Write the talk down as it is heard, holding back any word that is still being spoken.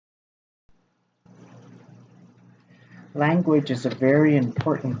Language is a very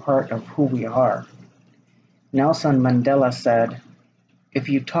important part of who we are. Nelson Mandela said, "If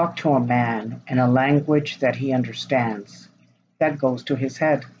you talk to a man in a language that he understands, that goes to his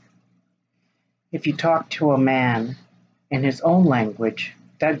head. If you talk to a man in his own language,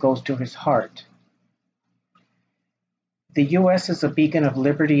 that goes to his heart." The US is a beacon of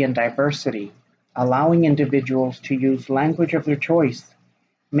liberty and diversity. Allowing individuals to use language of their choice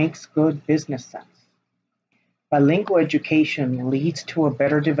makes good business sense. Bilingual education leads to a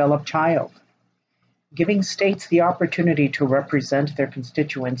better developed child. Giving states the opportunity to represent their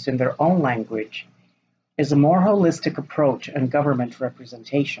constituents in their own language is a more holistic approach in government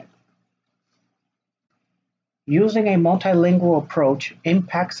representation. Using a multilingual approach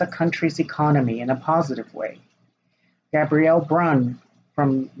impacts a country's economy in a positive way. Gabrielle Brunn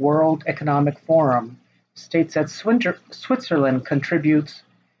from World Economic Forum states that Switzerland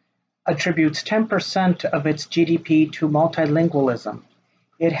attributes 10% of its GDP to multilingualism.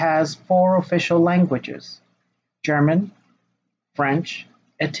 It has 4 official languages: German, French,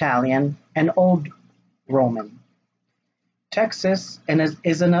 Italian, and Old Roman. Texas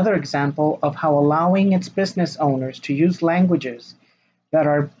is another example of how allowing its business owners to use languages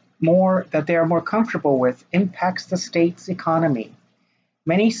that they are more comfortable with impacts the state's economy.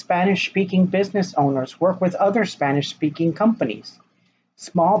 Many Spanish-speaking business owners work with other Spanish-speaking companies.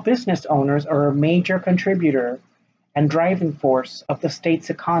 Small business owners are a major contributor and driving force of the state's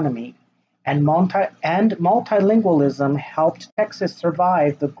economy, and multilingualism helped Texas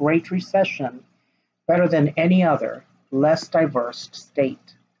survive the Great Recession better than any other, less diverse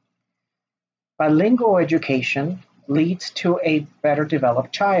state. Bilingual education leads to a better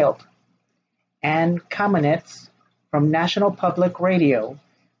developed child. Ann Kamenetz from National Public Radio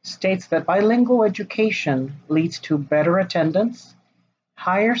states that bilingual education leads to better attendance,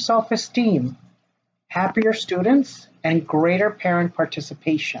 higher self-esteem, happier students, and greater parent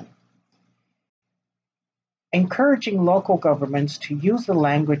participation. Encouraging local governments to use the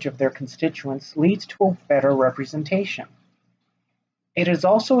language of their constituents leads to a better representation. It is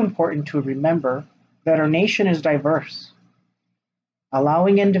also important to remember that our nation is diverse.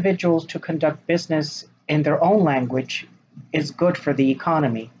 Allowing individuals to conduct business in their own language is good for the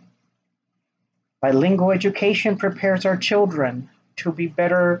economy. Bilingual education prepares our children to be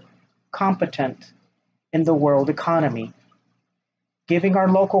better competent in the world economy. Giving our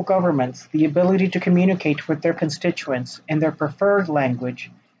local governments the ability to communicate with their constituents in their preferred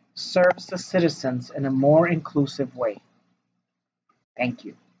language serves the citizens in a more inclusive way. Thank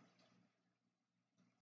you.